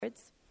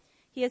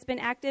He has been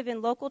active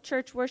in local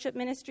church worship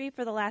ministry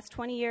for the last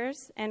 20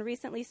 years and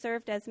recently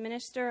served as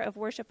Minister of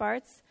Worship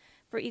Arts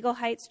for Eagle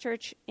Heights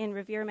Church in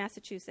Revere,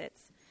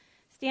 Massachusetts.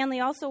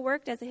 Stanley also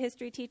worked as a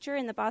history teacher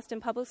in the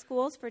Boston Public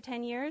Schools for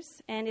 10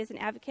 years and is an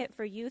advocate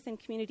for youth and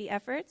community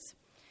efforts.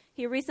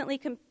 He recently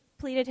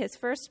completed his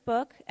first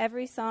book,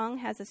 Every Song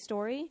Has a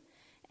Story,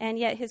 and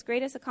yet his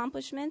greatest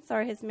accomplishments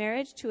are his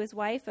marriage to his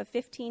wife of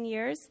 15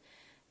 years,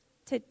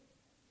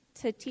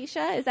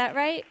 Tatisha, is that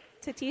right?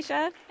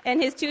 Tatisha, and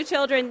his two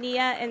children,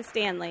 Nia and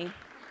Stanley.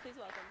 Please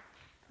welcome.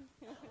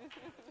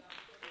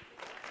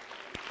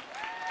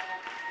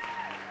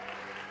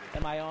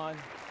 Am I on?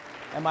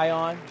 Am I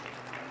on?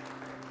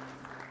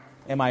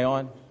 Am I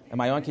on?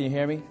 Am I on? Can you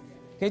hear me?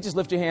 Can you just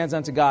lift your hands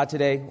unto God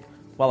today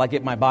while I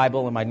get my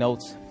Bible and my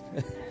notes?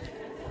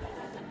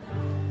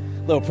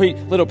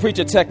 Little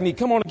preacher technique.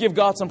 Come on, give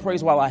God some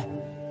praise while I...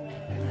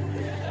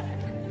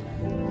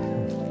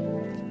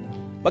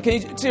 But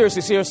can you,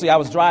 seriously, I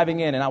was driving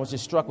in and I was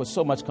just struck with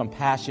so much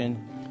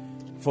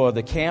compassion for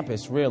the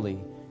campus, really.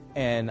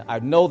 And I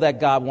know that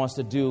God wants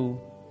to do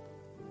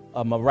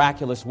a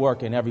miraculous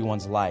work in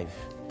everyone's life.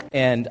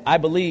 And I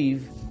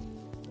believe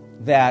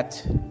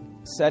that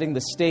setting the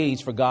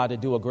stage for God to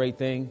do a great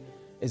thing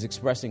is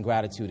expressing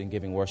gratitude and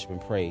giving worship and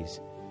praise.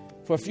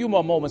 For a few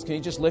more moments, can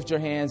you just lift your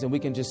hands and we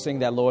can just sing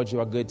that, Lord, you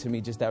are good to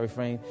me, just that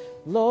refrain.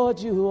 Lord,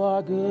 you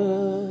are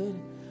good.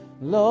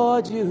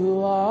 Lord,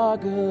 you are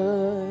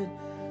good.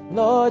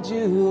 Lord,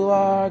 you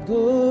are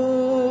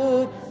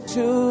good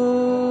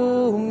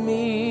to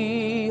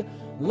me.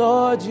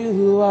 Lord,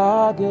 you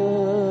are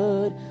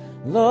good.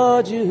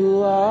 Lord,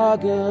 you are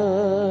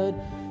good.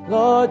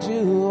 Lord,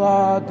 you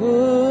are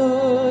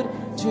good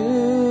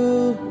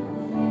to...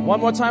 One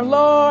more time,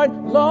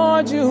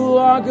 Lord, you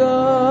are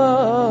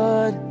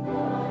good.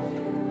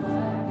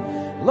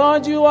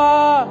 Lord, you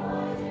are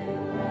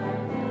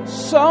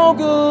so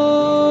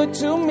good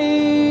to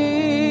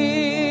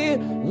me.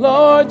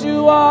 Lord,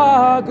 you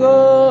are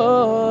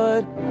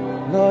good.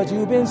 Lord,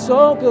 you've been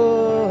so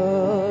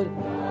good.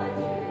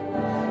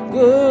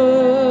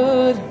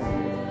 Good.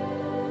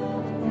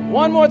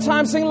 One more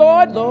time, sing,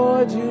 Lord,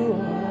 you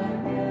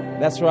are.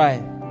 That's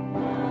right.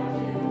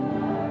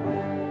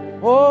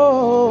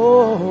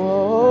 Oh,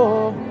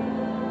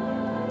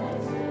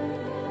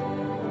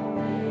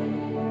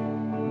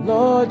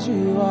 Lord,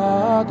 you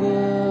are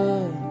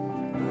good.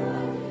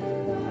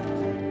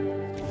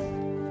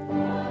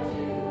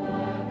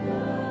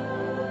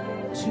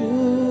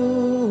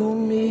 To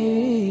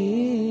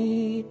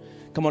me.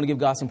 Come on and give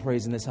God some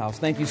praise in this house.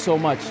 Thank you so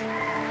much.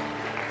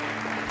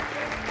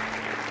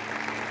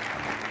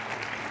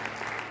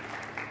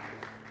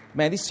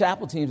 Man, these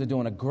chapel teams are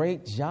doing a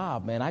great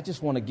job, man. I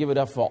just want to give it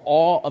up for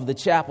all of the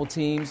chapel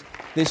teams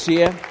this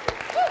year.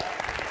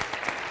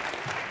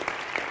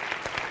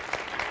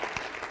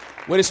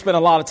 We just spent a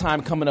lot of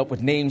time coming up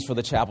with names for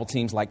the chapel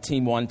teams like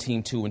Team 1,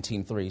 Team 2, and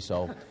Team 3.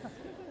 So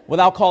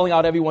without calling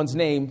out everyone's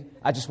name,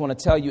 I just want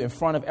to tell you in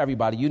front of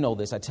everybody, you know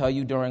this, I tell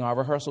you during our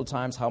rehearsal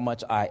times how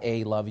much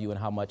I, love you and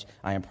how much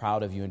I am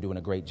proud of you and doing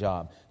a great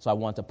job. So I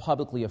want to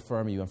publicly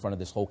affirm you in front of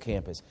this whole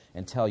campus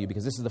and tell you,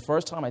 because this is the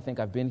first time I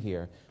think I've been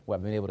here where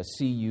I've been able to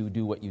see you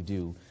do what you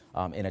do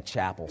in a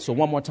chapel. So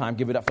one more time,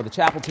 give it up for the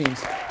chapel teams.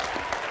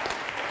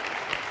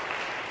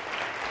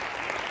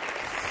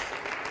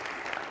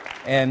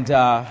 And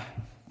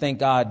thank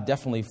God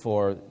definitely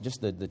for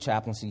just the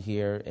chaplaincy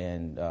here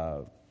and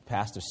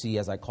Pastor C,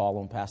 as I call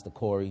him, Pastor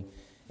Corey.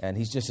 And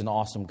he's just an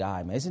awesome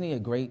guy, man. Isn't he a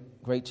great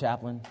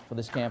chaplain for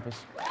this campus?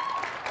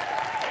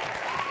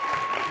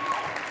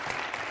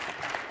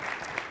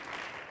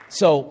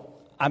 So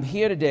I'm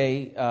here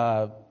today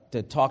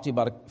to talk to you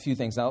about a few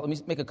things. Now, let me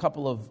make a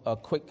couple of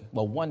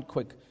one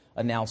quick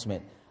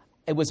announcement.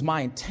 It was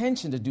my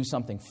intention to do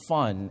something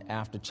fun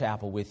after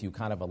chapel with you,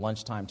 kind of a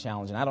lunchtime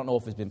challenge. And I don't know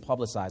if it's been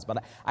publicized,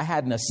 but I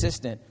had an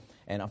assistant.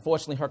 And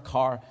unfortunately, her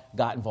car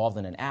got involved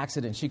in an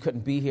accident. She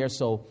couldn't be here,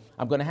 so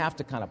I'm going to have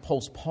to kind of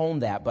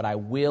postpone that. But I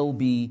will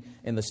be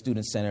in the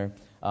Student Center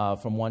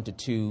from 1 to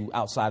 2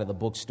 outside of the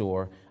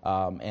bookstore.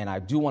 And I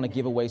do want to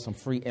give away some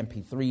free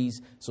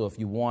MP3s. So if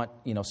you want,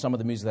 some of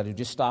the music that do,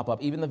 just stop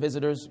up. Even the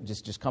visitors,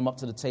 just come up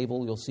to the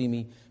table. You'll see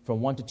me from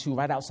 1 to 2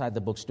 right outside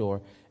the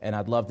bookstore. And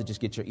I'd love to just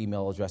get your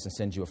email address and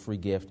send you a free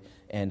gift.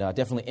 And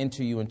definitely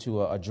enter you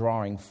into a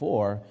drawing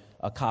for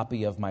a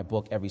copy of my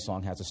book, Every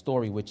Song Has a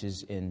Story, which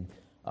is in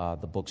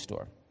the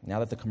bookstore. Now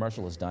that the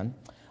commercial is done,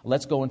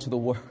 let's go into the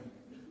Word.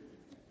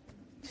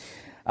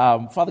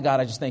 Father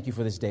God, I just thank you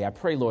for this day. I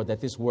pray, Lord,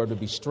 that this word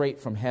would be straight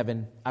from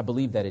heaven. I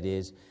believe that it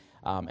is.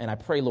 And I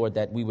pray, Lord,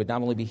 that we would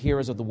not only be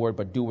hearers of the word,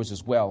 but doers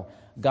as well.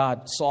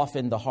 God,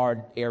 soften the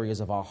hard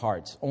areas of our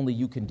hearts. Only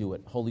you can do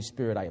it. Holy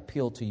Spirit, I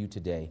appeal to you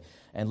today.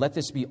 And let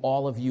this be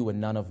all of you and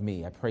none of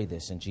me. I pray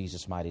this in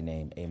Jesus' mighty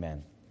name.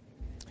 Amen.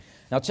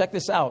 Now check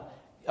this out.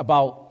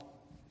 About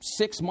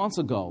 6 months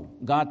ago,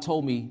 God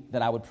told me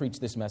that I would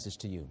preach this message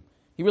to you.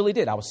 He really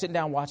did. I was sitting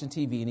down watching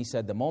TV, and he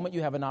said, the moment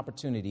you have an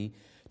opportunity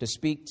to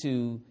speak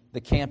to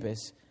the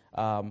campus,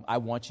 I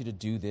want you to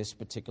do this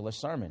particular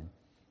sermon.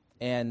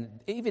 And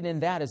even in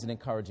that is an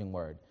encouraging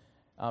word.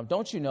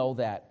 Don't you know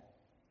that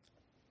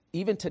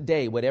even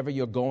today, whatever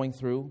you're going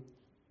through,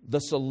 the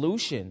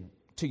solution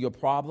to your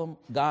problem,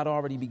 God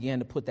already began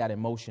to put that in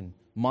motion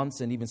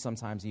months and even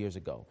sometimes years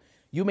ago.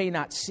 You may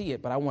not see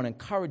it, but I want to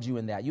encourage you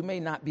in that. You may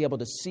not be able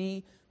to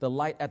see the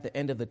light at the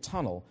end of the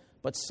tunnel,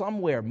 but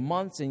somewhere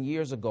months and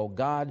years ago,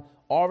 God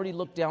already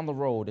looked down the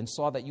road and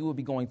saw that you would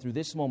be going through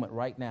this moment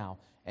right now,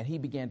 and he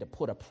began to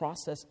put a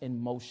process in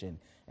motion.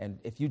 And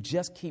if you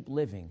just keep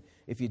living,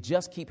 if you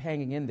just keep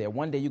hanging in there,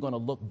 one day you're going to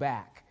look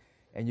back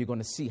and you're going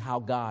to see how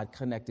God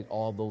connected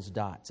all those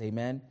dots.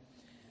 Amen?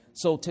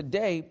 So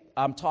today,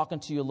 I'm talking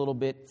to you a little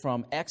bit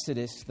from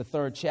Exodus, the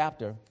 3rd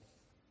chapter.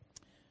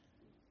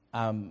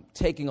 I'm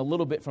taking a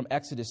little bit from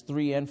Exodus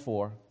 3 and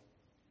 4.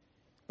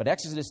 But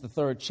Exodus, the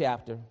 3rd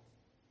chapter.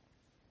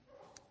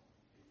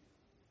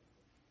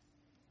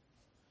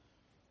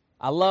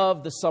 I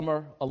love the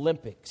Summer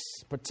Olympics,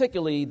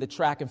 particularly the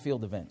track and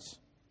field events.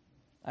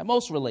 I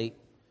most relate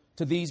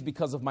to these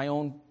because of my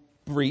own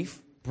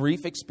brief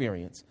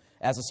experience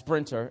as a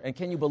sprinter, and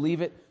can you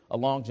believe it, a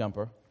long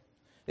jumper.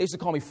 They used to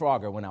call me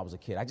Frogger when I was a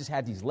kid. I just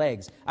had these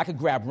legs. I could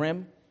grab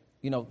rim,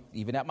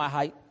 even at my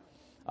height.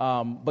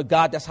 But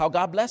God, that's how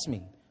God blessed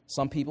me.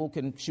 Some people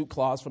can shoot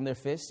claws from their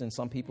fists, and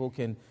some people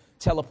can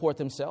teleport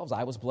themselves.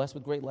 I was blessed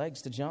with great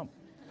legs to jump.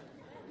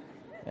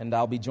 And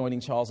I'll be joining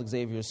Charles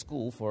Xavier's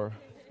school for...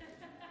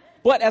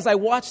 But as I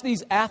watched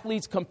these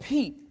athletes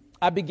compete,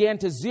 I began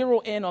to zero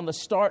in on the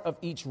start of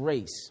each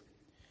race.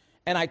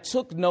 And I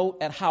took note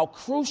at how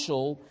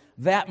crucial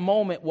that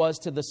moment was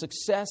to the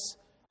success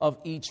of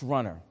each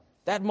runner.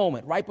 That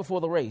moment, right before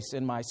the race,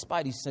 and my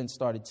spidey sense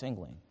started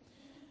tingling.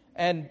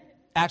 And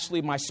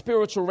actually, my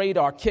spiritual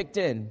radar kicked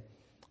in,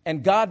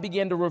 and God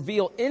began to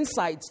reveal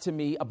insights to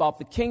me about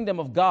the kingdom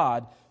of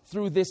God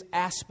through this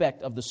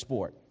aspect of the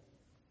sport.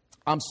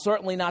 I'm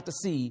certainly not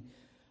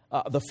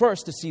the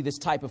first to see this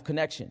type of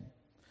connection.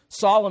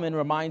 Solomon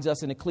reminds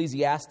us in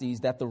Ecclesiastes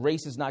that the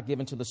race is not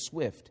given to the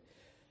swift.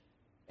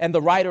 And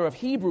the writer of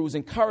Hebrews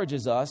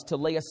encourages us to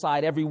lay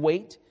aside every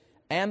weight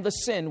and the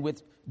sin which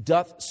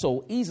doth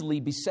so easily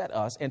beset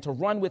us, and to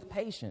run with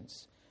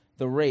patience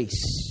the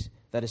race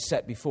that is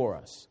set before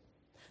us.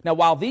 Now,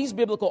 while these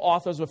biblical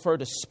authors refer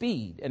to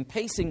speed and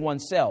pacing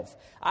oneself,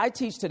 I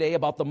teach today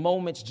about the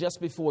moments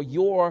just before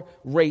your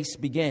race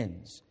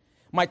begins.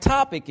 My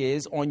topic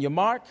is, on your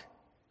mark,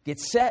 get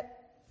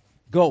set,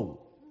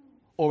 go.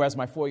 Or as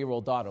my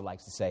 4-year-old daughter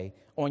likes to say,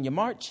 on your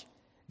march,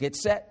 get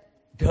set,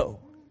 go.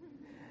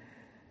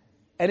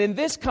 And in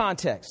this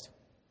context,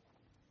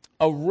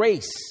 a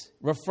race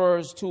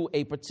refers to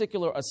a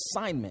particular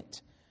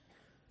assignment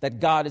that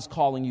God is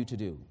calling you to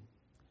do.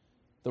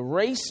 The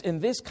race in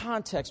this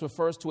context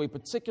refers to a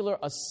particular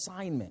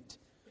assignment,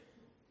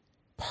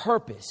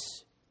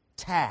 purpose,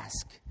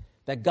 task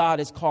that God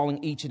is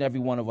calling each and every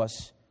one of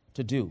us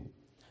to do.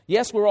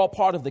 Yes, we're all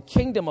part of the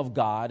kingdom of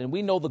God, and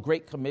we know the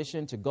Great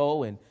Commission to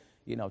go and,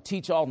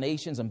 teach all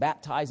nations and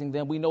baptizing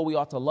them. We know we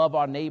ought to love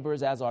our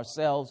neighbors as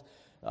ourselves.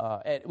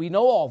 And we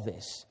know all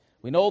this.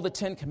 We know the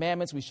 10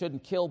 Commandments, we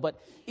shouldn't kill,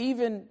 but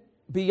even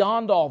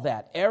beyond all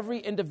that, every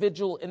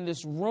individual in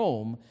this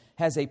room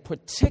has a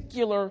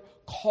particular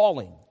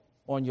calling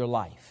on your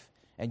life.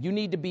 And you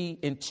need to be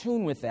in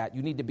tune with that.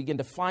 You need to begin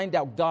to find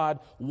out, God,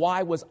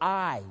 why was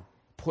I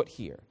put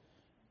here?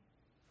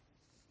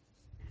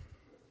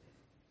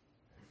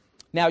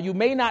 Now, you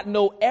may not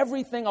know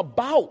everything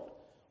about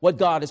what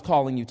God is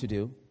calling you to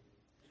do,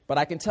 but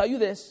I can tell you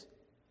this.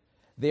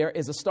 There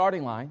is a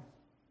starting line.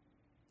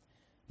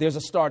 There's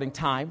a starting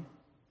time.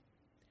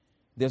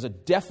 There's a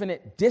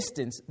definite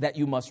distance that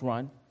you must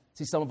run.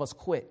 See, some of us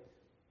quit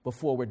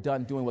before we're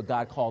done doing what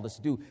God called us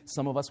to do.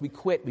 Some of us, we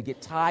quit. We get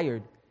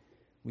tired.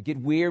 We get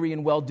weary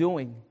in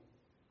well-doing.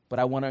 But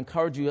I want to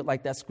encourage you,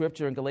 like that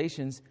scripture in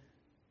Galatians,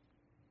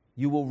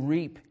 you will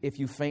reap if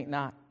you faint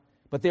not.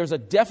 But there's a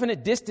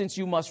definite distance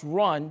you must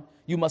run,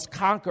 you must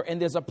conquer, and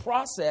there's a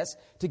process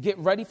to get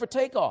ready for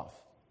takeoff.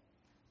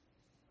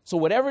 So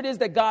whatever it is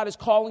that God is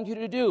calling you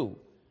to do,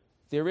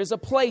 there is a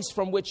place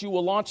from which you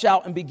will launch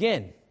out and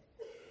begin.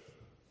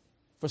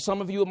 For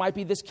some of you, it might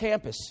be this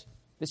campus.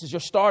 This is your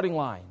starting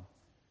line.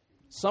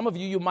 Some of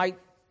you, you might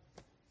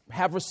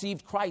have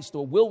received Christ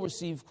or will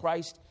receive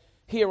Christ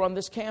here on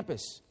this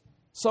campus.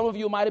 Some of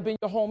you might have been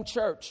your home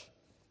church.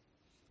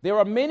 There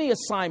are many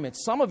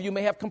assignments. Some of you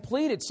may have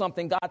completed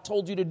something God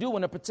told you to do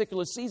in a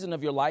particular season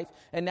of your life,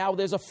 and now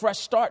there's a fresh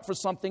start for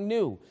something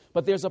new.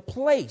 But there's a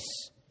place.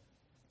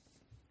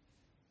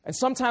 And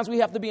sometimes we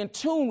have to be in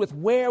tune with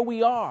where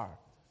we are.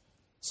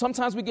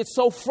 Sometimes we get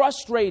so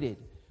frustrated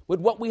with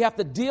what we have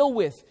to deal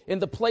with in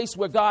the place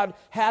where God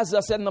has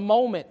us in the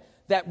moment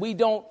that we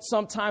don't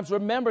sometimes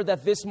remember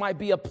that this might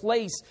be a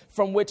place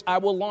from which I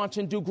will launch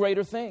and do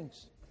greater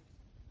things.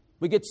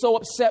 We get so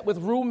upset with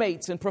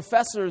roommates and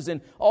professors and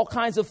all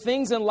kinds of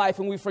things in life,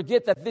 and we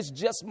forget that this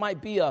just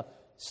might be a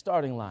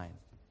starting line.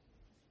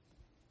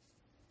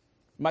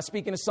 Am I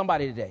speaking to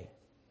somebody today?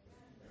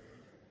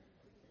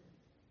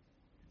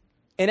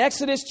 In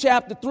Exodus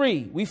chapter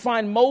 3, we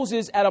find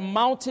Moses at a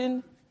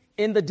mountain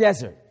in the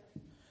desert,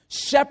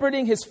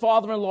 shepherding his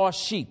father-in-law's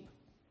sheep.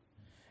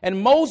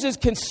 And Moses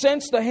can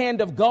sense the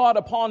hand of God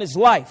upon his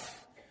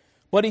life.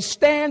 But he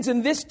stands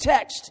in this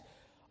text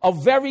a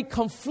very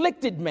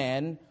conflicted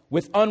man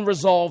with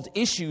unresolved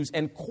issues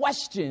and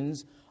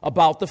questions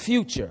about the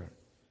future.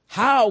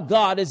 How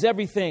God is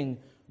everything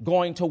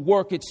going to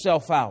work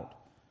itself out.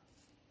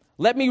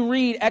 Let me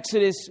read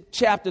Exodus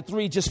chapter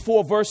 3, just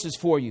 4 verses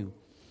for you.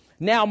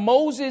 Now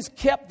Moses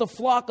kept the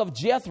flock of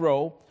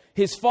Jethro,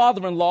 his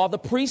father-in-law, the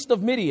priest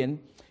of Midian,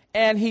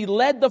 and he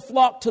led the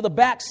flock to the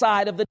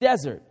backside of the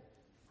desert.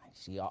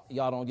 See,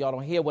 y'all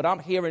don't hear what I'm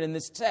hearing in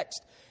this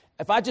text.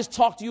 If I just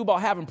talk to you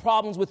about having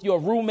problems with your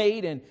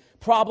roommate and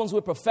problems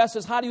with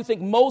professors, how do you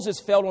think Moses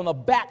felt on the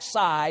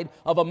backside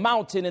of a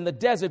mountain in the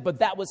desert? But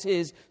that was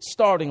his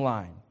starting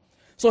line.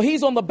 So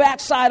he's on the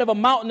backside of a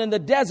mountain in the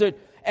desert,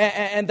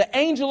 and the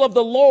angel of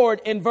the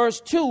Lord in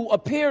verse 2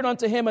 appeared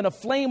unto him in a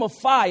flame of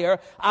fire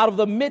out of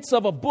the midst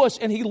of a bush.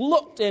 And he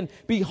looked, and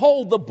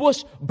behold, the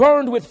bush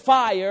burned with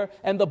fire,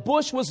 and the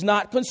bush was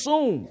not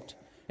consumed.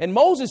 And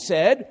Moses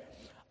said,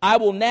 I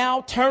will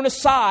now turn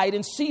aside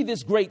and see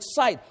this great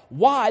sight,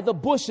 why the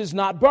bush is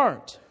not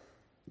burnt.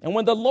 And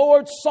when the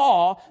Lord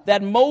saw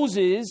that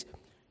Moses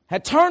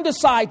had turned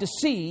aside to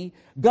see,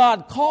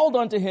 God called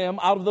unto him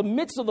out of the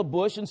midst of the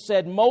bush and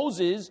said,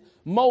 Moses,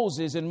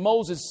 Moses. And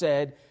Moses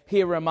said,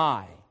 here am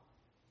I.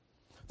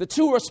 The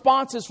two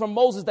responses from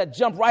Moses that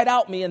jump right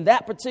out me in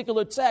that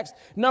particular text.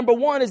 Number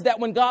one is that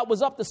when God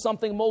was up to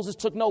something, Moses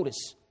took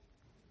notice.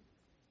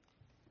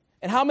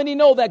 And how many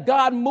know that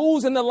God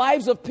moves in the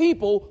lives of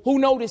people who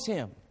notice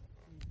him?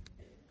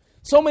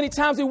 So many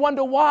times we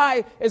wonder,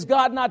 why is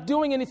God not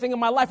doing anything in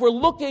my life? We're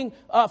looking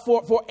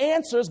for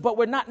answers, but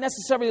we're not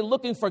necessarily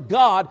looking for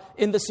God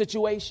in the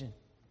situation.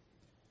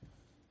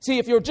 See,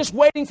 if you're just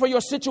waiting for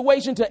your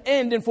situation to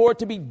end and for it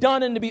to be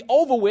done and to be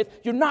over with,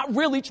 you're not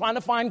really trying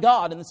to find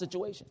God in the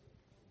situation.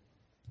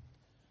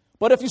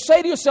 But if you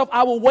say to yourself,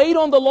 I will wait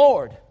on the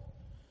Lord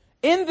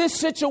in this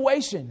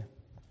situation,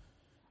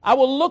 I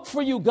will look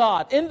for you,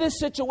 God. In this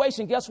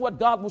situation, guess what?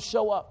 God will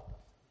show up.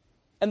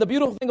 And the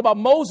beautiful thing about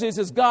Moses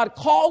is God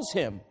calls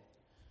him.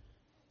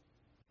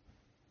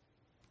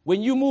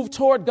 When you move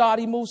toward God,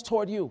 he moves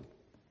toward you.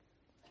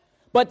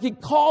 But he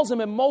calls him,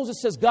 and Moses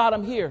says, God,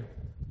 I'm here.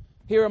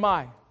 Here am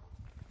I.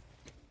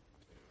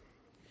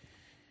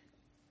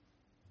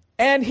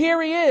 And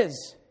here he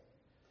is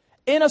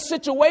in a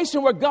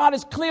situation where God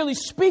is clearly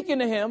speaking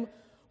to him,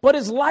 but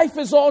his life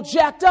is all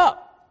jacked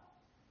up.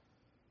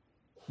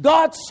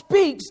 God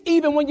speaks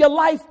even when your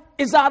life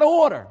is out of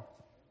order.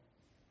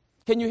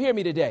 Can you hear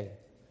me today?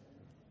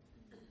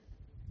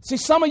 See,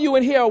 some of you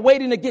in here are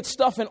waiting to get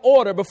stuff in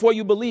order before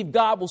you believe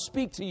God will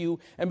speak to you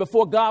and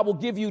before God will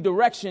give you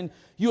direction.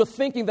 You're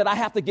thinking that I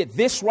have to get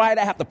this right,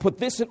 I have to put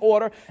this in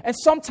order. And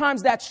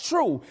sometimes that's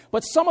true. But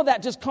some of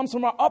that just comes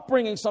from our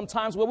upbringing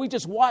sometimes, where we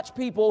just watch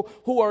people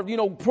who are,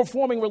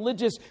 performing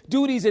religious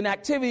duties and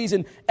activities,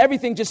 and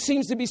everything just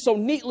seems to be so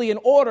neatly in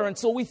order. And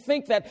so we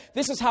think that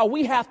this is how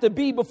we have to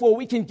be before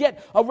we can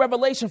get a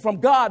revelation from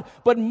God.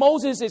 But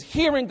Moses is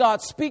hearing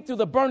God speak through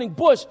the burning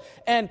bush,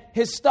 and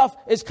his stuff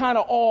is kind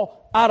of all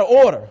out of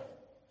order.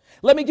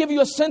 Let me give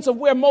you a sense of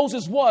where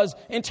Moses was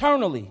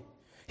internally.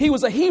 He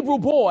was a Hebrew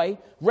boy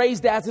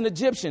raised as an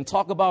Egyptian.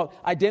 Talk about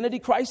identity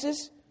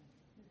crisis.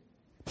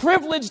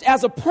 Privileged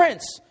as a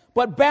prince,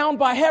 but bound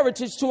by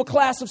heritage to a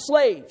class of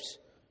slaves.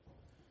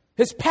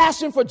 His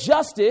passion for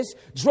justice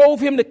drove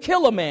him to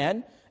kill a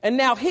man, and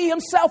now he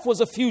himself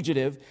was a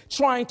fugitive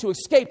trying to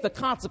escape the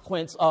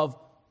consequence of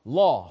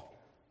law,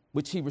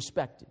 which he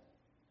respected.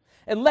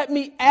 And let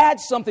me add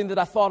something that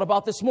I thought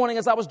about this morning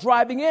as I was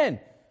driving in.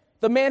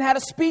 The man had a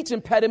speech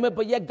impediment,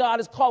 but yet God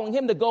is calling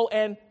him to go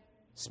and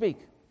speak.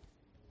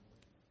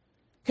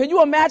 Can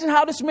you imagine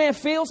how this man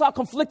feels, how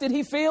conflicted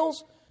he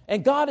feels?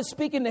 And God is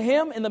speaking to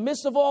him in the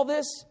midst of all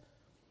this.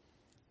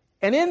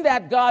 And in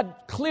that, God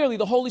clearly,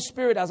 the Holy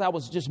Spirit, as I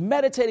was just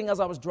meditating as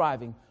I was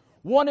driving,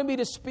 wanted me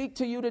to speak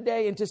to you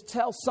today and just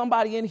tell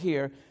somebody in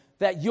here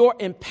that your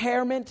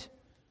impairment,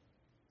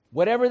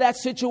 whatever that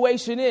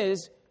situation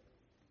is,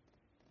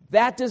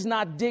 that does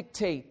not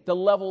dictate the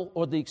level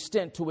or the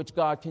extent to which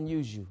God can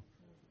use you.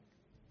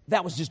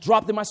 That was just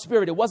dropped in my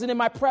spirit. It wasn't in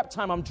my prep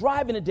time. I'm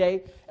driving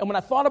today, and when I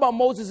thought about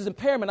Moses'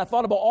 impairment, I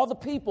thought about all the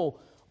people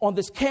on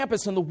this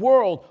campus in the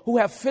world who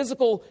have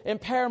physical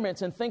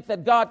impairments and think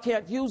that God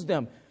can't use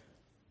them.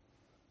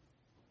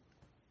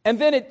 And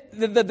then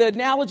the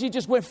analogy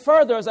just went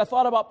further as I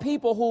thought about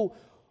people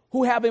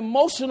who have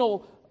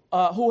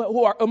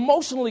who are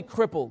emotionally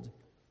crippled.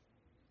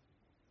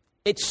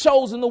 It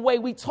shows in the way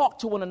we talk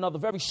to one another,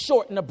 very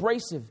short and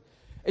abrasive.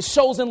 It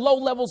shows in low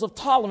levels of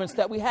tolerance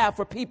that we have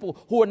for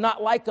people who are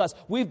not like us.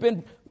 We've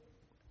been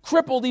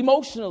crippled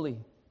emotionally.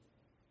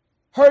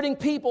 Hurting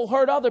people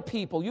hurt other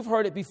people. You've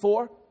heard it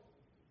before.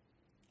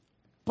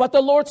 But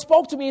the Lord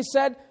spoke to me and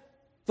said,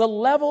 the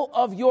level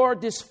of your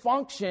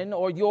dysfunction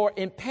or your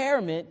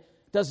impairment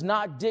does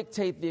not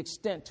dictate the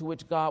extent to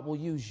which God will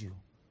use you.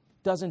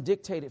 Doesn't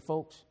dictate it,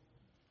 folks.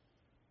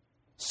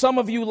 Some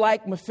of you,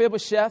 like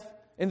Mephibosheth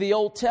in the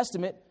Old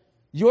Testament,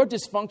 your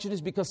dysfunction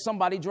is because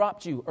somebody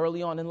dropped you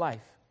early on in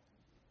life.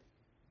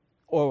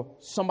 or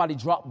somebody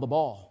dropped the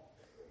ball.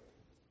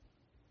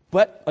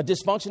 But a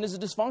dysfunction is a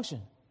dysfunction.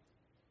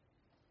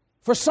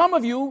 For some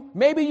of you,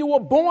 maybe you were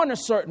born a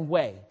certain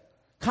way,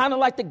 kind of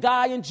like the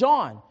guy in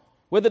John,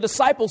 where the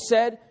disciples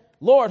said,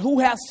 Lord, who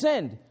hath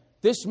sinned,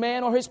 this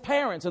man or his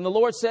parents? And the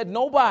Lord said,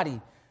 nobody.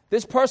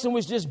 This person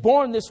was just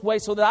born this way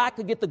so that I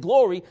could get the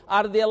glory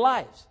out of their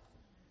lives.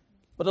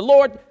 But the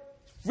Lord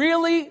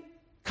really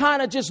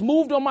kind of just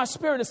moved on my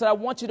spirit and said, I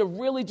want you to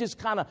really just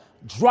kind of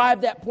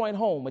drive that point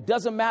home. It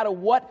doesn't matter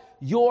what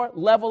your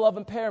level of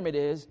impairment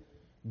is,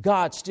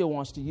 God still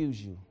wants to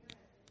use you.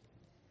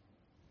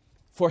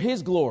 For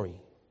His glory.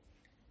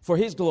 For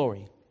His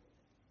glory.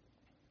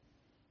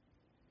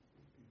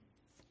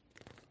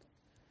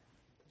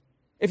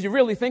 If you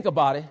really think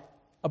about it,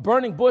 a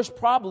burning bush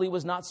probably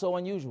was not so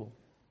unusual.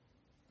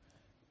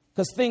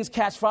 Because things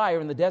catch fire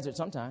in the desert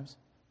sometimes.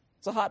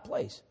 It's a hot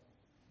place.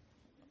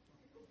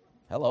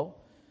 Hello.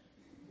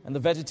 And the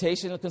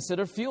vegetation is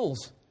considered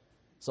fuels.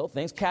 So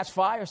things catch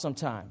fire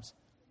sometimes.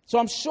 So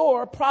I'm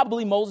sure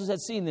probably Moses had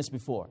seen this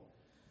before.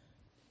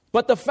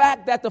 But the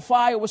fact that the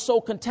fire was so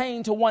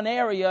contained to one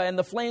area and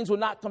the flames were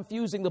not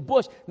confusing the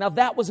bush, now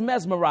that was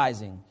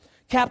mesmerizing.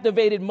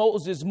 Captivated,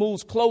 Moses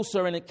moves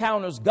closer and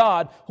encounters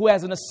God, who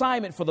has an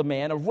assignment for the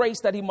man, a race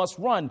that he must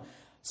run.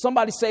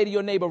 Somebody say to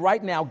your neighbor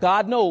right now,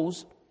 God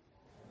knows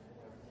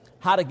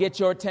how to get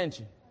your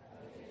attention.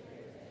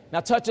 Now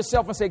touch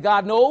yourself and say,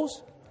 God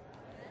knows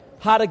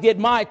how to get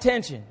my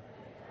attention.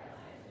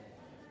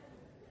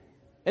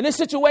 In this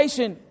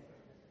situation,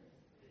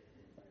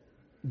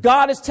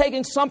 God is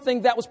taking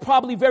something that was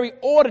probably very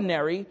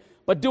ordinary,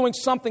 but doing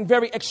something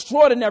very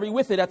extraordinary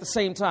with it at the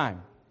same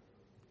time.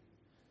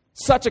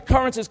 Such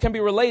occurrences can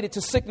be related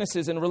to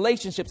sicknesses and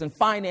relationships and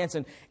finance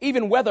and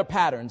even weather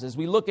patterns. As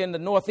we look in the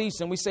Northeast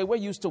and we say, we're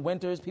used to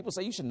winters. People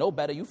say, you should know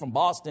better. You're from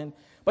Boston.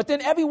 But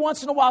then every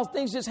once in a while,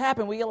 things just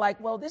happen where you're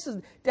like, well,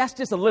 that's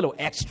just a little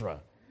extra.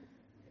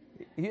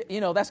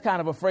 You know, that's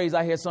kind of a phrase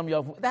I hear some of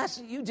y'all,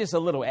 you just a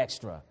little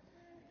extra.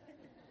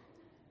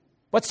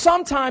 But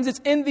sometimes it's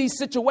in these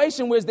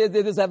situations where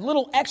there's that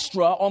little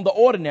extra on the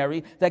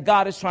ordinary that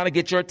God is trying to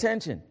get your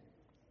attention.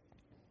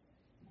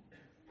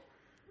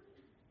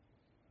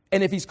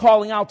 And if He's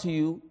calling out to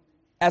you,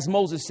 as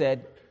Moses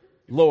said,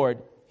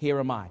 Lord, here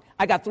am I.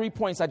 I got 3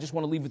 points I just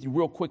want to leave with you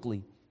real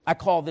quickly. I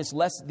call these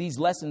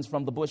lessons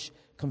from the Bush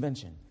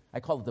Convention. I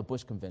call it the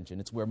Bush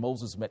Convention. It's where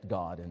Moses met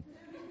God, and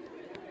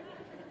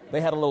they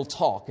had a little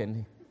talk,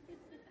 and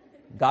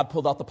God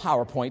pulled out the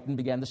PowerPoint and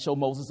began to show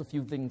Moses a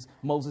few things.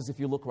 Moses, if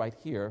you look right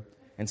here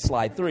in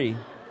slide 3,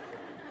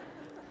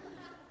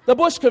 the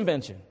Bush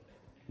Convention.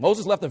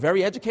 Moses left a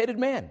very educated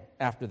man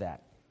after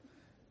that.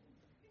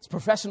 It's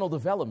professional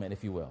development,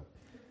 if you will.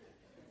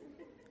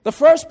 The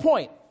first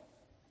point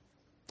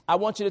I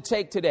want you to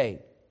take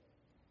today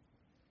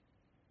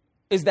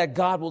is that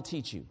God will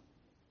teach you.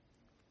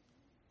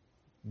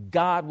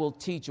 God will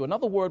teach you.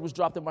 Another word was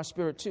dropped in my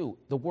spirit too,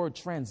 the word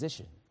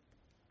transition.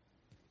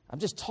 I'm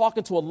just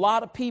talking to a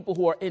lot of people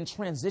who are in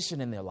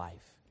transition in their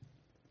life.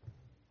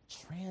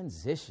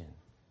 Transition.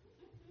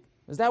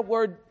 Does that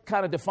word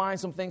kind of define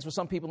some things for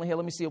some people in here?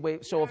 Let me see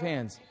a show of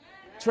hands.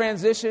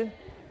 Transition?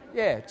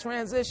 Yeah,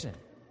 transition.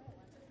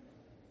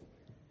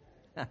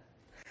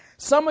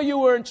 Some of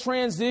you are in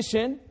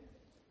transition.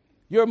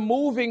 You're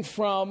moving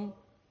from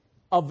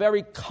a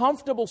very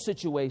comfortable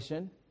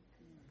situation,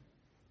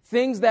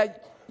 things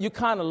that you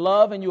kind of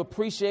love and you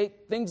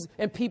appreciate, things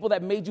and people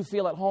that made you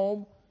feel at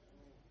home,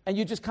 and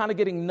you're just kind of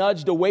getting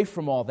nudged away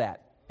from all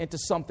that into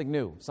something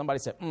new. Somebody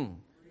said,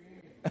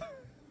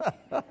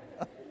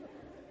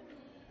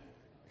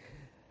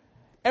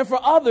 And for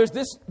others,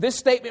 this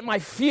statement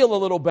might feel a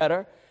little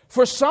better.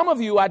 For some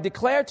of you, I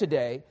declare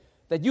today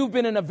that you've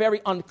been in a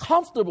very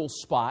uncomfortable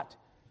spot,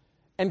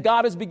 and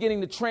God is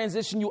beginning to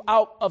transition you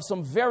out of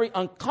some very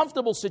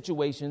uncomfortable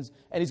situations,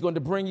 and He's going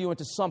to bring you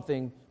into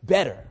something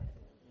better.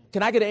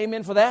 Can I get an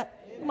amen for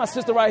that? Amen. My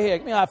sister right here,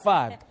 give me a high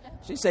five.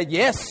 She said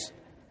yes.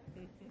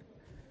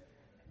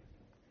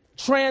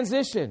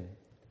 Transition.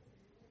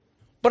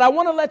 But I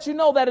want to let you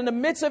know that in the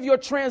midst of your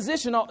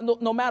transition,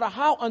 no matter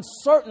how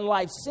uncertain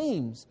life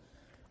seems,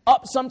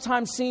 up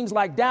sometimes seems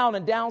like down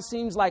and down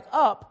seems like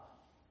up,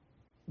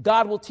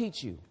 God will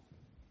teach you.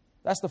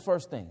 That's the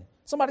first thing.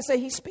 Somebody say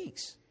He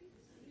speaks.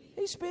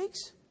 He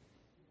speaks.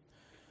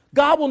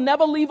 God will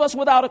never leave us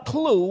without a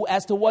clue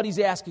as to what He's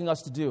asking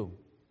us to do.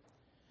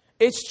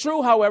 It's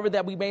true, however,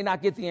 that we may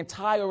not get the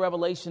entire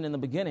revelation in the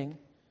beginning.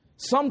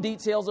 Some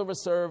details are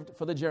reserved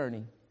for the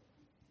journey.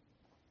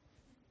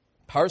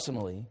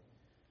 Personally,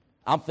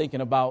 I'm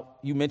thinking about,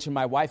 you mentioned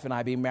my wife and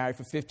I being married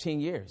for 15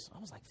 years. I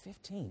was like,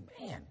 15?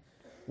 Man,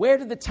 where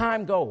did the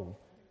time go?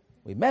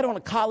 We met on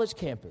a college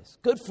campus,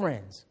 good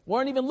friends,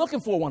 weren't even looking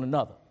for one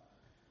another.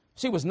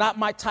 She was not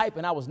my type,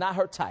 and I was not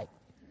her type.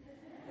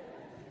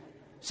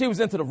 She was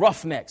into the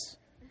Roughnecks.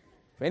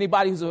 For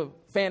anybody who's a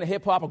fan of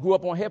hip-hop or grew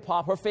up on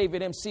hip-hop, her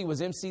favorite MC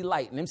was MC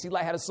Lyte. And MC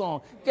Lyte had a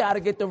song,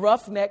 Gotta Get the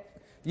Roughneck.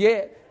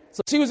 Yeah.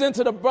 So she was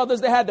into the brothers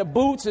that had the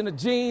boots and the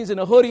jeans and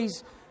the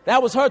hoodies.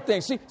 That was her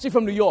thing. She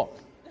from New York.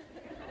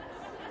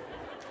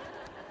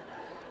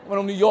 One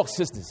of them New York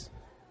sisters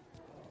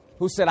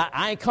who said,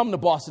 I ain't come to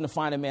Boston to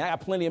find a man. I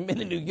got plenty of men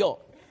in New York.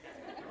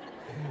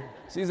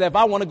 She said, if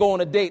I want to go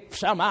on a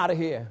date, I'm out of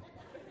here.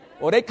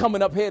 Or they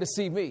coming up here to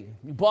see me.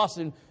 In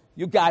Boston,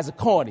 you guys are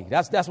corny.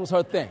 That's what's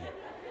her thing.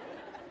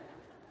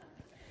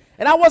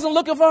 And I wasn't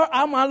looking for her.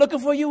 I'm not looking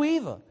for you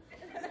either.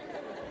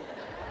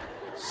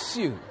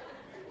 Shoot.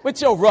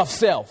 With your rough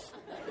self.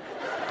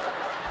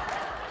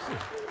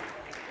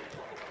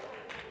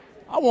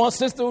 I want a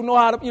sister who know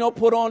how to,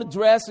 put on a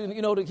dress and,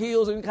 the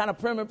heels and kind of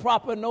prim and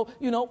proper.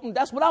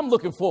 That's what I'm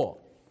looking for.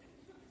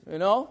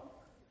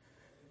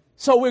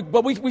 So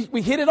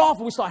we hit it off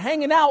and we start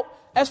hanging out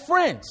as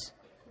friends.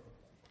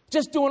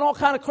 Just doing all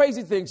kind of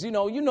crazy things.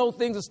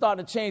 Things are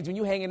starting to change when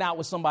you're hanging out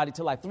with somebody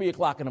till like 3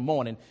 o'clock in the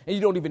morning and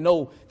you don't even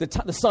know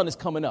the sun is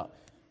coming up.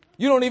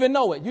 You don't even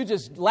know it. You're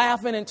just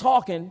laughing and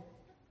talking.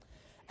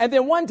 And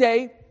then one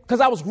day, because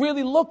I was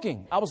really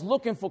looking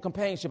for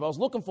companionship. I was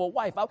looking for a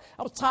wife. I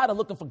was tired of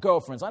looking for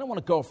girlfriends. I didn't want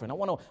a girlfriend. I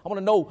want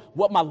to know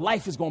what my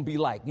life is going to be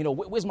like.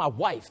 Where's my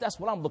wife? That's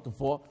what I'm looking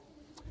for.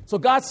 So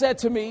God said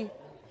to me,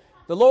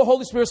 the Lord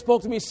Holy Spirit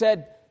spoke to me and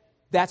said,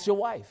 that's your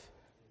wife.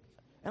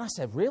 And I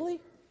said, really?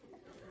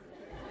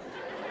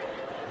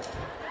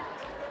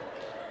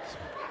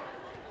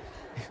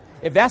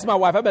 If that's my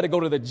wife, I better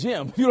go to the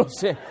gym. You know what I'm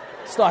saying?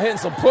 Start hitting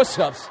some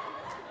push-ups.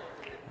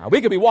 Now, we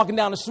could be walking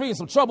down the street and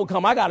some trouble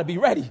come. I got to be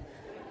ready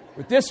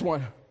with this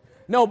one.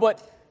 No,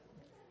 but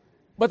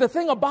the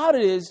thing about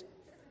it is,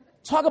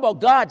 talk about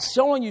God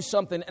showing you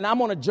something, and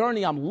I'm on a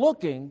journey, I'm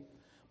looking,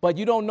 but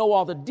you don't know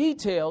all the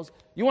details.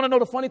 You want to know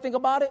the funny thing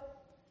about it?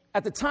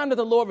 At the time that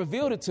the Lord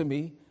revealed it to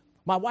me,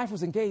 my wife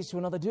was engaged to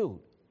another dude.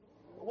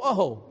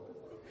 Whoa.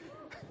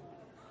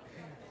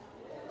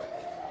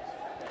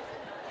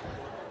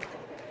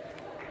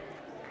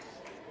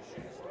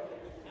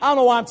 I don't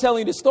know why I'm telling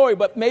you this story,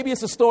 but maybe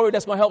it's a story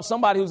that's going to help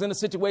somebody who's in a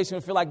situation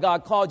and feel like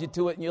God called you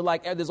to it, and you're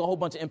like, there's a whole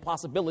bunch of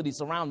impossibilities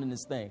surrounding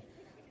this thing.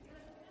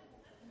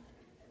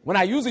 When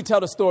I usually tell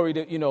the story,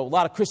 that a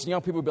lot of Christian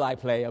young people be like,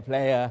 player.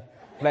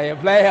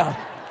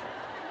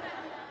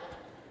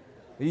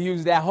 You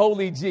use that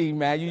holy G,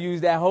 man. You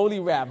use that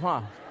holy rap,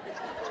 huh?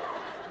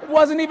 It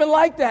wasn't even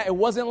like that. It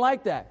wasn't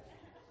like that.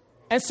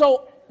 And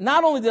so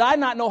not only did I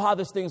not know how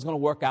this thing's going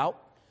to work out,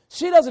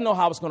 she doesn't know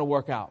how it's going to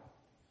work out.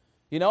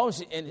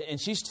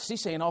 She's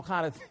saying all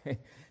kind of things.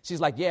 She's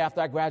like, yeah, after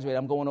I graduate,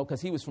 I'm going over,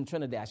 because he was from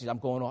Trinidad. I'm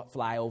going to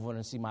fly over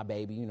and see my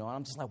baby, And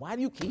I'm just like, why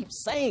do you keep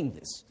saying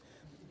this?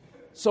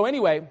 So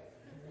anyway,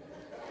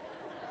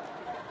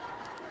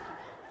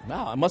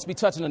 wow, I must be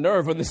touching a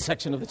nerve in this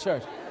section of the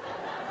church.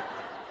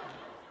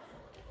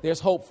 There's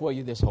hope for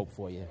you. There's hope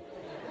for you.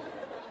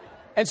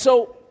 And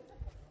so,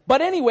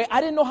 but anyway, I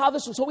didn't know how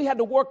this was. So we had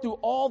to work through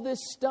all this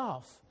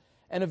stuff.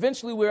 And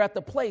eventually we were at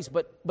the place.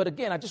 But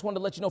again, I just wanted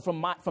to let you know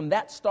from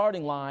that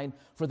starting line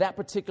for that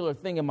particular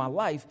thing in my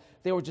life,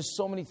 there were just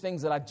so many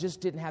things that I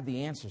just didn't have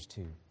the answers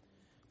to.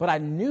 But I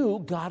knew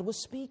God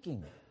was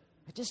speaking.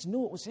 I just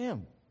knew it was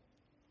him.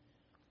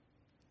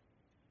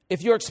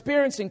 If you're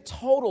experiencing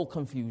total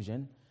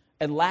confusion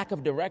and lack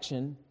of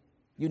direction,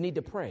 you need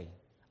to pray.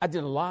 I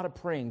did a lot of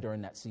praying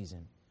during that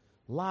season.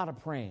 A lot of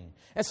praying.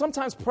 And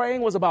sometimes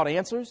praying was about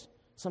answers.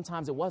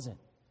 Sometimes it wasn't.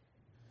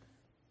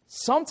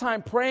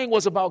 Sometimes praying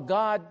was about,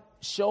 God,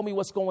 show me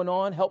what's going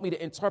on. Help me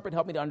to interpret.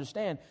 Help me to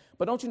understand.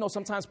 But don't you know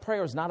sometimes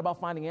prayer is not about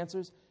finding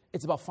answers.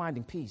 It's about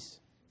finding peace.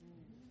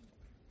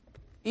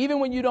 Even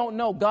when you don't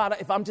know, God,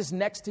 if I'm just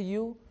next to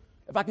you,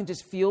 if I can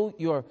just feel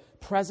your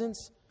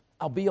presence,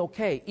 I'll be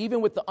okay.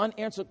 Even with the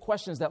unanswered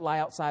questions that lie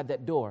outside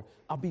that door,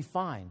 I'll be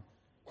fine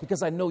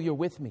because I know you're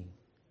with me.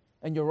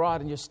 And your rod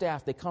and your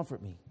staff, they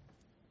comfort me.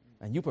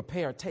 And you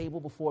prepare a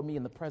table before me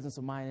in the presence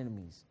of my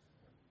enemies.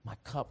 My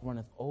cup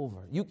runneth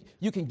over.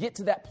 You can get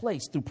to that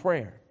place through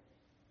prayer.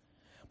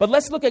 But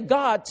let's look at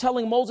God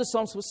telling Moses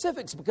some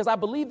specifics, because I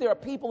believe there are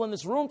people in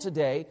this room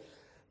today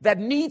that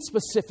need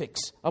specifics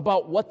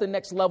about what the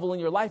next level in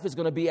your life is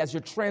going to be as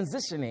you're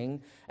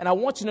transitioning. And I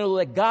want you to know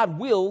that God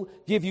will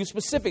give you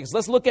specifics.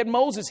 Let's look at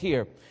Moses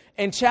here.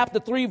 In chapter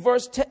 3,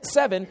 verse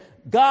 7,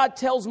 God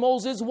tells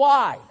Moses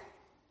why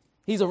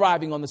he's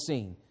arriving on the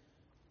scene.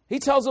 He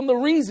tells him the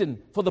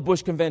reason for the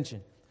Bush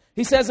Convention.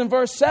 He says in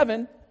verse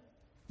 7,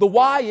 the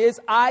why is,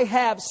 I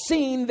have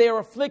seen their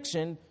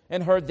affliction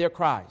and heard their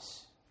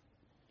cries.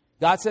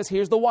 God says,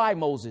 here's the why,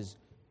 Moses.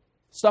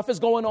 Stuff is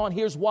going on.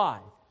 Here's why.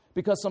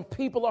 Because some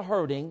people are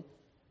hurting.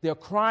 They're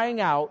crying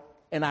out,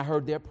 and I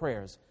heard their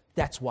prayers.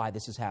 That's why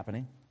this is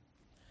happening.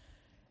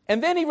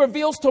 And then he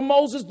reveals to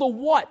Moses the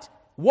what.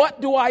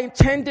 What do I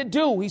intend to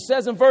do? He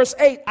says in verse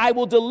 8, I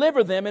will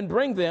deliver them and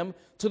bring them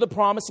to the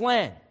promised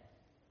land.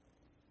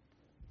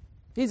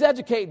 He's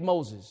educating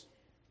Moses.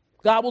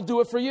 God will do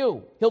it for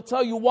you. He'll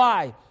tell you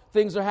why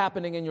things are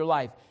happening in your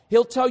life.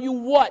 He'll tell you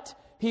what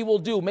he will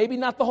do. Maybe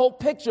not the whole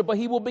picture, but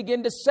he will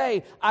begin to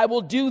say, I will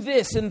do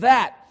this and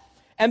that.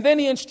 And then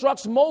he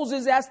instructs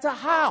Moses as to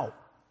how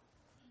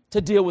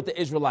to deal with the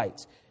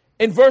Israelites.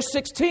 In verse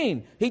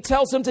 16, he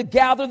tells him to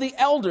gather the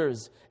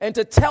elders and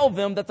to tell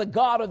them that the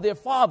God of their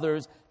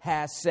fathers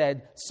has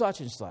said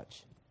such and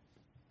such.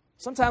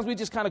 Sometimes we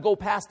just kind of go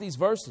past these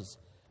verses,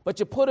 but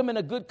you put them in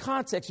a good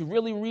context. You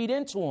really read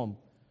into them.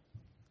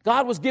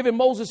 God was giving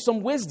Moses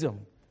some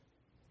wisdom.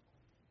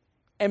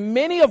 And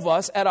many of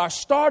us at our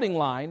starting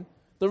line,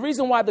 the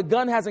reason why the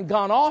gun hasn't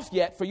gone off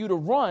yet for you to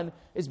run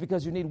is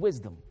because you need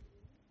wisdom.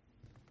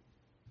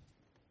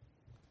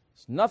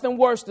 It's nothing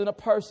worse than a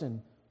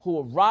person who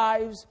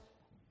arrives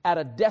at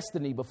a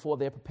destiny before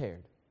they're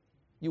prepared.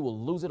 You will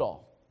lose it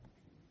all.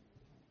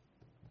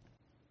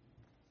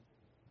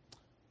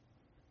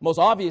 Most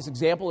obvious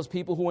example is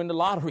people who win the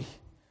lottery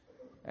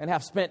and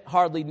have spent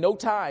hardly no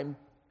time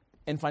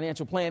in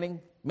financial planning,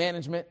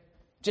 management,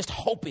 just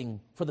hoping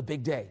for the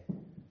big day.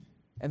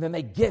 And then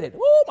they get it.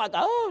 Oh, my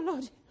God. Oh,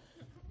 Lord.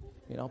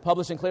 You know,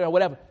 publish and clear or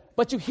whatever.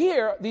 But you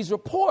hear these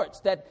reports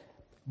that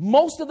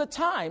most of the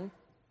time,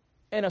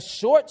 in a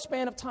short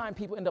span of time,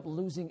 people end up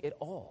losing it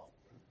all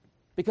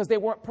because they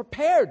weren't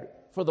prepared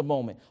for the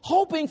moment.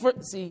 Hoping for,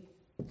 see,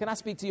 can I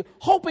speak to you?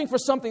 Hoping for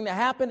something to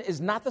happen is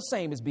not the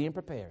same as being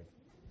prepared.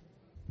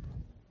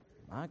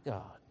 My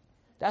God.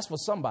 That's for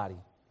somebody.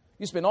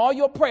 You spend all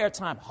your prayer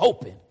time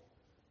hoping,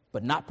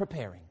 but not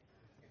preparing.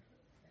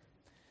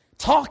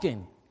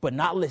 Talking, but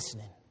not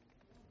listening.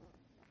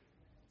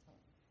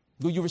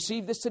 Do you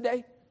receive this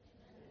today?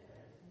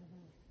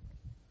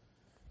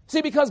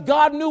 See, because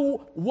God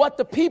knew what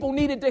the people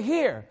needed to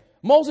hear.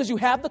 Moses, you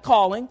have the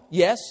calling,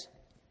 yes.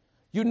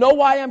 You know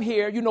why I'm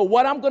here. You know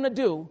what I'm going to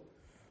do.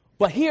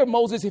 But here,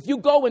 Moses, if you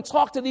go and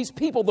talk to these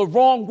people the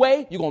wrong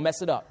way, you're going to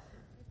mess it up.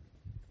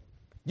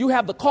 You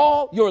have the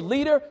call, you're a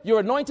leader, you're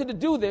anointed to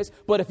do this,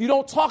 but if you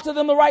don't talk to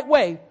them the right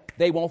way,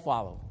 they won't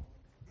follow.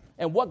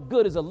 And what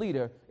good is a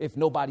leader if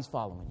nobody's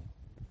following you?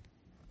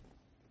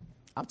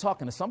 I'm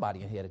talking to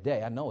somebody in here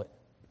today, I know it.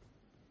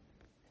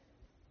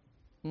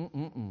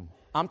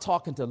 I'm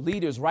talking to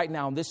leaders right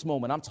now in this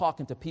moment. I'm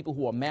talking to people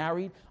who are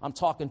married. I'm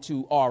talking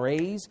to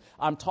RAs.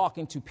 I'm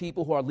talking to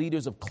people who are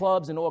leaders of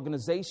clubs and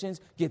organizations.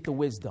 Get the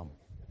wisdom.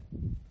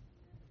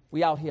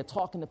 We out here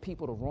talking to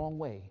people the wrong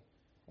way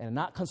and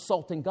not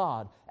consulting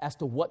God as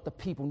to what the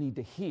people need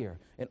to hear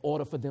in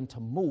order for them to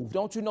move.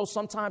 Don't you know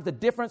sometimes the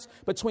difference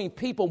between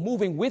people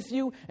moving with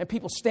you and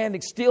people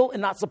standing still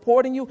and not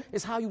supporting you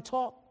is how you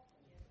talk?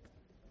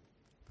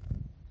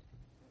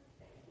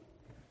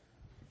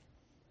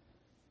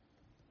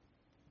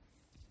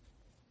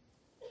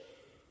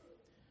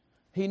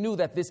 He knew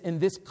that in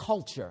this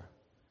culture,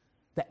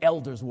 the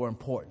elders were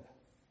important.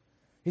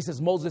 He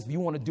says, Moses, if you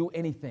want to do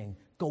anything,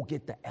 go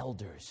get the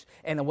elders.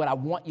 And what I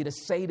want you to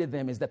say to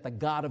them is that the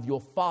God of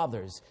your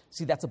fathers,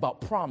 see, that's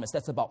about promise.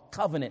 That's about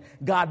covenant.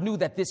 God knew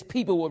that this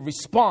people would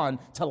respond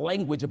to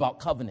language about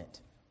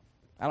covenant.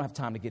 I don't have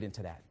time to get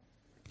into that.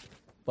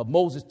 But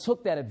Moses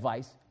took that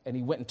advice and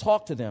he went and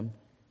talked to them,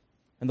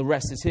 and the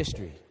rest is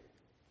history.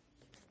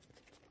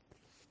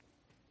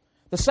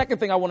 The second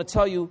thing I want to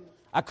tell you,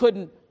 I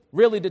couldn't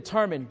really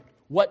determine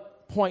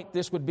what point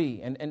this would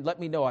be. And let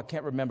me know. I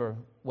can't remember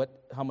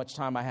how much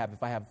time I have.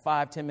 If I have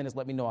 5-10 minutes,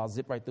 let me know. I'll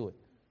zip right through it.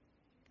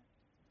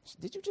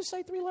 Did you just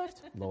say 3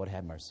 left? Lord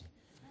have mercy.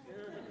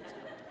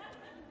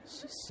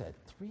 She said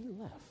 3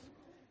 left.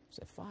 She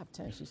said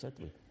 5-10. She said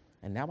 3.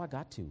 And now I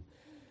got 2.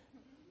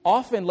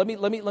 Often, let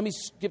me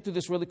skip through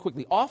this really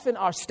quickly. Often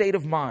our state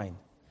of mind,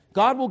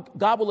 God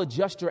will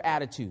adjust your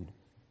attitude.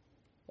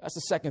 That's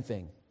the second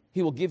thing.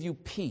 He will give you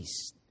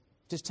peace.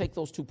 Just take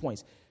those 2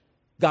 points.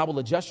 God will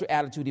adjust your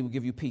attitude. He will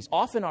give you peace.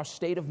 Often our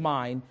state of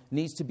mind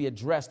needs to be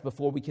addressed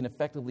before we can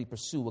effectively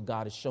pursue what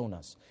God has shown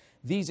us.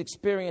 These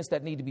experiences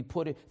that need to be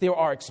there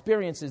are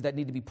experiences that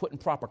need to be put in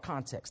proper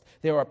context.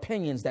 There are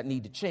opinions that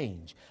need to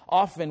change.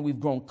 Often we've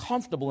grown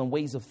comfortable in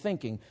ways of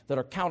thinking that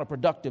are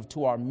counterproductive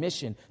to our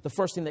mission. The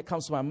first thing that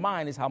comes to my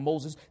mind is how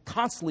Moses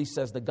constantly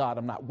says to God,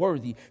 I'm not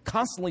worthy.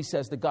 Constantly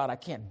says to God, I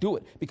can't do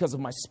it because of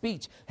my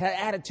speech. Her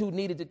attitude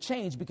needed to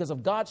change because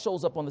if God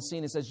shows up on the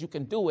scene and says, you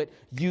can do it,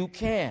 you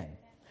can.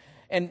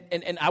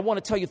 And I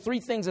want to tell you 3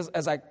 things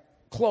as I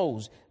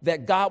close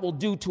that God will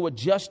do to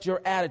adjust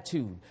your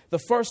attitude. The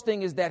first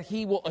thing is that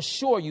he will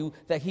assure you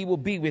that he will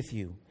be with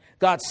you.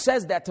 God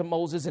says that to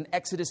Moses in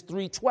Exodus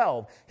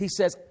 3:12. He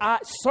says, I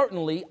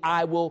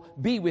will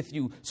be with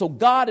you. So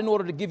God, in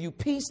order to give you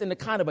peace and to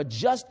kind of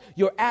adjust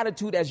your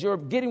attitude as you're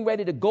getting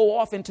ready to go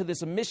off into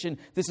this mission,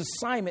 this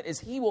assignment,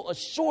 is he will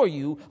assure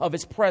you of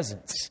his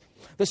presence.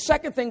 The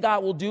second thing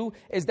God will do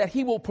is that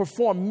he will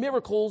perform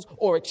miracles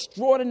or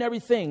extraordinary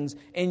things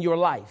in your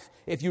life.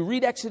 If you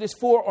read Exodus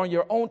 4 on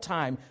your own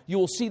time, you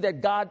will see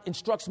that God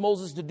instructs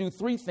Moses to do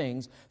 3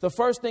 things. The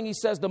first thing he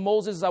says to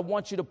Moses is, I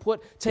want you to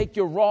take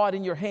your rod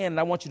in your hand and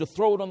I want you to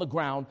throw it on the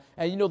ground.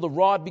 And the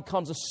rod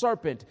becomes a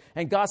serpent.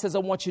 And God says, I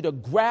want you to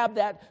grab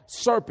that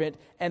serpent,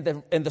 and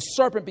the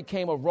serpent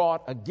became a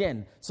rod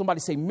again. Somebody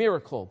say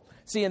miracle.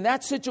 See, in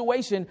that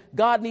situation,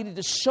 God needed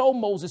to show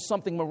Moses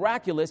something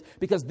miraculous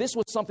because this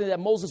was something that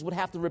Moses Moses would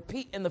have to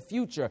repeat in the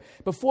future.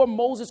 Before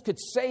Moses could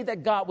say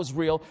that God was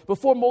real,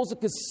 before Moses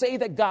could say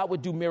that God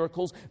would do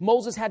miracles,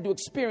 Moses had to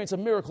experience a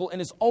miracle in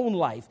his own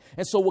life.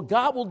 And so what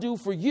God will do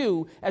for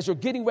you as you're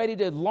getting ready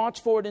to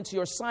launch forward into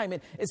your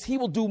assignment is he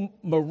will do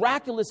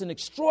miraculous and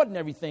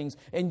extraordinary things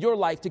in your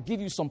life to give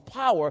you some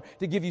power,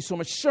 to give you some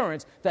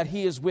assurance that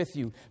he is with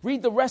you.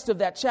 Read the rest of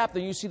that chapter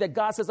and you see that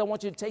God says, I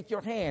want you to take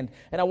your hand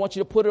and I want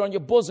you to put it on your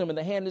bosom, and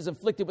the hand is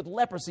afflicted with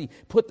leprosy.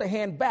 Put the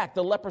hand back.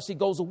 The leprosy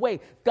goes away.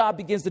 God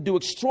begins to do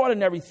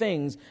extraordinary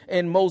things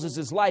in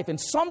Moses' life. And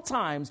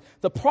sometimes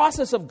the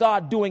process of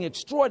God doing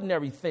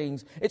extraordinary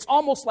things, it's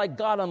almost like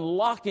God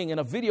unlocking in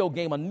a video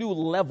game a new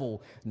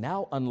level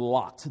now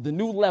unlocked. The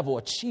new level,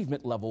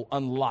 achievement level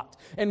unlocked.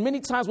 And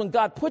many times when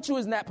God puts you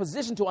in that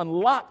position to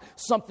unlock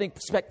something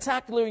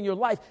spectacular in your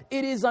life,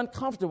 it is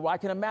uncomfortable. I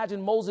can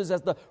imagine Moses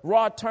as the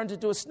rod turns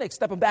into a snake,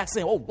 stepping back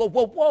saying, oh, whoa,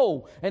 whoa,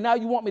 whoa. And now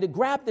you want me to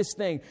grab this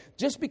thing.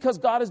 Just because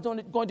God is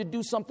going to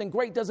do something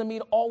great doesn't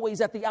mean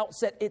always at the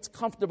outset it's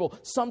comfortable.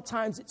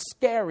 Sometimes it's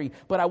scary.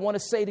 But I want to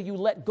say to you,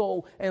 let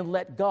go and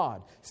let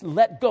God.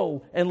 Let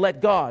go and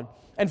let God.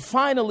 And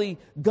finally,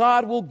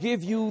 God will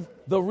give you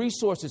the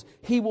resources.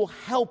 He will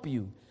help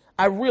you.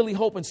 I really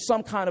hope in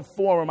some kind of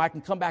forum I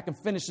can come back and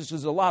finish this.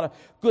 There's a lot of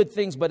good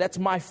things, but that's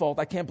my fault.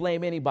 I can't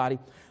blame anybody.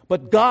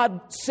 But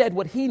God said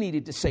what he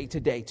needed to say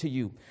today to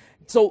you.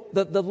 So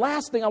the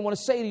last thing I want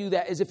to say to you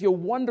that is if you're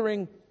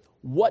wondering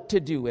what to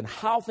do and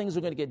how things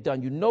are going to get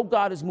done, you know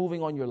God is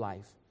moving on your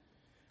life.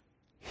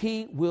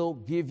 He will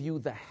give you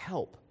the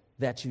help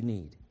that you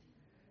need.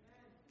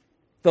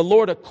 The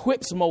Lord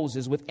equips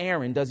Moses with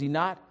Aaron, does he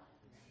not?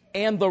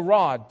 And the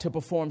rod to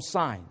perform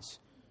signs.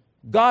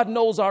 God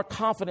knows our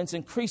confidence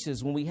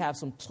increases when we have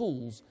some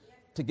tools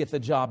to get the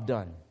job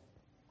done.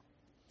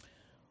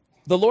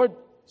 The Lord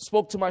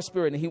spoke to my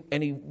spirit,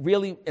 and he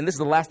really, and this is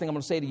the last thing I'm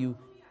going to say to you,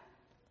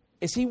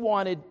 is he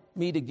wanted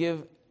me to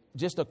give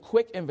just a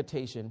quick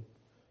invitation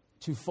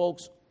to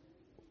folks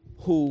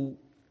who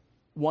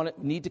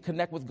need to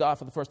connect with God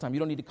for the first time. You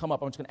don't need to come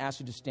up. I'm just going to ask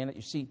you to stand at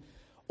your seat.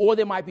 Or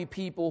there might be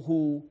people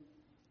who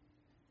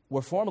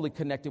were formerly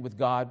connected with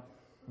God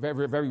very,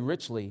 very, very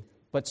richly,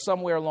 but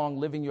somewhere along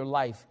living your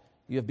life,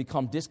 you have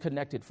become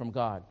disconnected from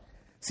God.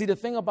 See, the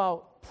thing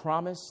about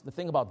promise, the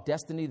thing about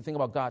destiny, the thing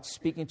about God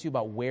speaking to you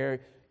about where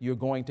you're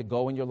going to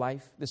go in your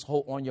life, this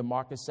whole on your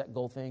marker, set,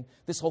 goal thing,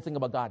 this whole thing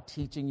about God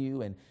teaching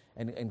you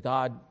and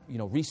God,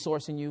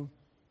 resourcing you,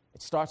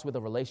 it starts with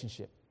a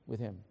relationship with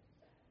him.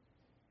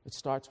 It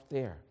starts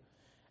there.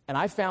 And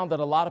I found that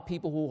a lot of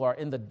people who are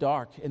in the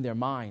dark in their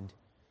mind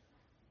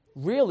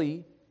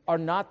really are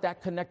not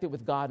that connected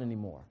with God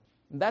anymore.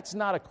 And that's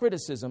not a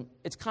criticism.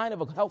 It's kind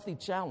of a healthy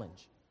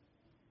challenge.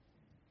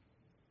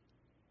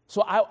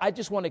 So I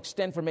just want to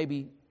extend for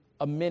maybe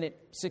a minute,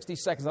 60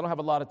 seconds. I don't have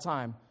a lot of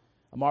time.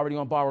 I'm already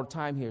on borrowed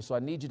time here, so I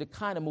need you to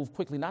kind of move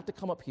quickly, not to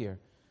come up here.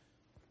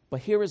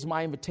 But here is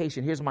my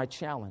invitation. Here's my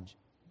challenge.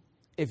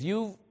 If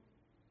your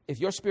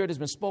spirit has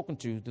been spoken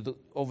to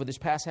over this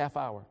past half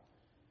hour,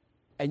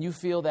 and you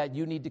feel that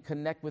you need to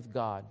connect with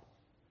God,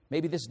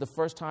 maybe this is the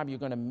first time you're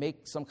going to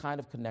make some kind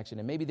of connection,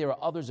 and maybe there are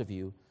others of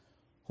you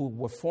who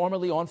were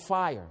formerly on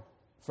fire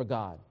for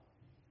God,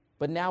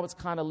 but now it's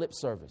kind of lip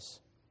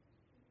service,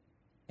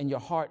 and your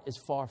heart is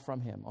far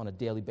from him on a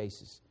daily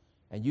basis,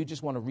 and you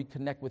just want to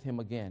reconnect with him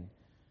again.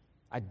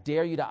 I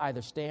dare you to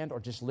either stand or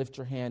just lift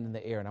your hand in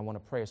the air, and I want to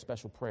pray a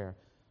special prayer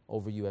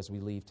over you as we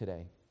leave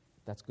today.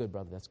 That's good,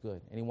 brother. That's good.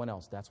 Anyone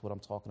else? That's what I'm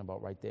talking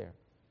about right there.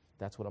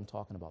 That's what I'm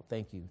talking about.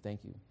 Thank you.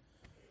 Thank you.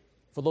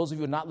 For those of you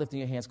who are not lifting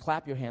your hands,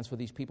 clap your hands for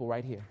these people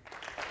right here.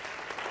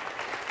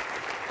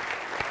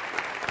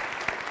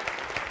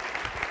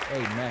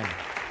 Amen.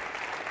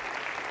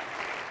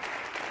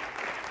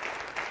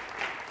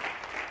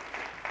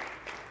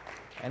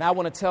 And I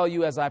want to tell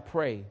you as I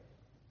pray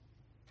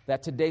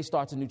that today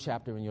starts a new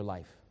chapter in your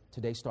life.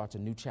 Today starts a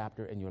new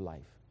chapter in your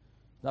life.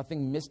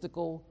 Nothing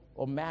mystical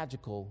or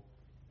magical,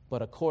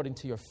 but according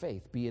to your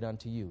faith, be it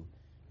unto you.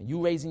 And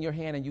you raising your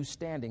hand and you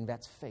standing,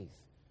 that's faith.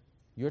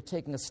 You're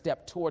taking a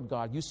step toward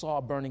God. You saw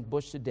a burning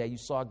bush today. You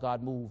saw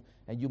God move,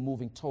 and you're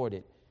moving toward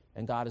it.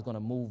 And God is going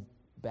to move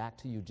back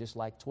to you, just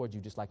like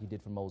he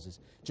did for Moses.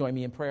 Join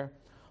me in prayer.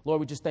 Lord,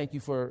 we just thank you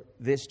for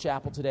this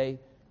chapel today.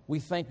 We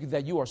thank you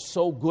that you are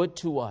so good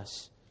to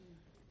us.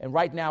 And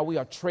right now we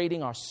are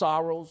trading our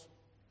sorrows.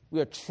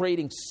 We are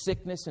trading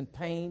sickness and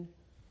pain.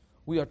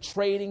 We are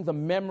trading the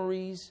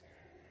memories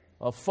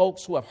of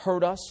folks who have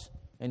hurt us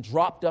and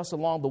dropped us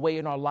along the way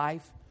in our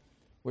life.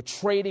 We're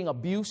trading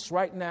abuse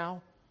right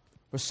now.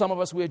 For some of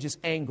us, we're just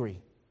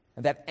angry.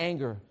 And that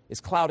anger is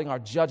clouding our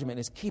judgment,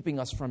 is keeping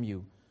us from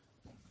you.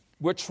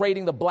 We're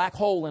trading the black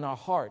hole in our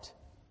heart,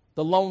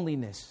 the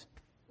loneliness,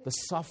 the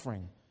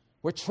suffering.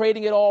 We're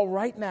trading it all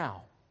right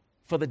now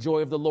for the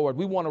joy of the Lord.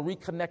 We want to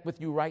reconnect with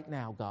you right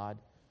now, God.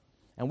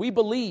 And we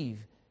believe,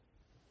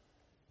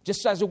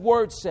 just as your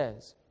word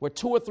says, where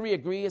two or three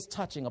agree is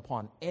touching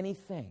upon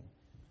anything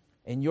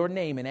in your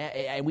name,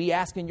 and we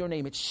ask in your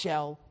name, it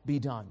shall be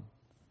done.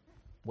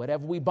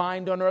 Whatever we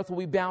bind on earth will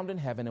be bound in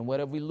heaven, and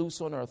whatever we loose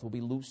on earth will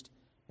be loosed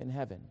in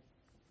heaven.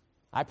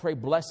 I pray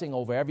blessing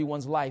over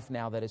everyone's life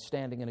now that is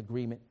standing in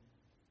agreement.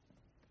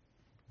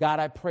 God,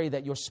 I pray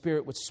that your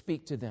Spirit would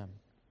speak to them.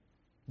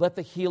 Let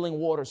the healing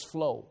waters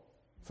flow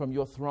from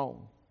your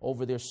throne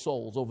over their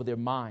souls, over their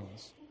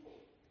minds.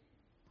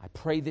 I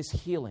pray this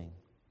healing.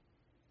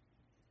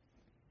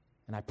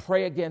 And I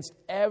pray against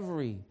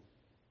every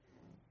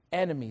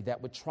enemy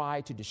that would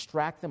try to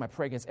distract them. I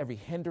pray against every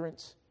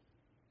hindrance.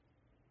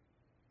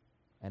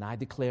 And I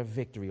declare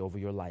victory over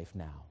your life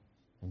now,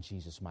 in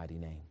Jesus' mighty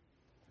name.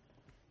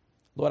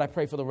 Lord, I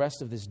pray for the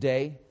rest of this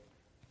day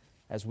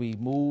as we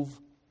move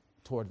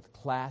toward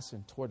class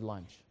and toward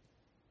lunch.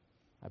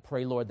 I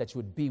pray, Lord, that you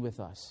would be with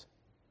us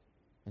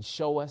and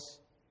show us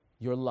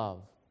your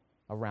love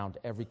around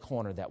every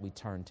corner that we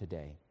turn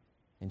today.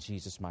 In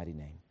Jesus' mighty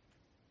name,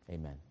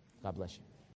 amen. God bless you.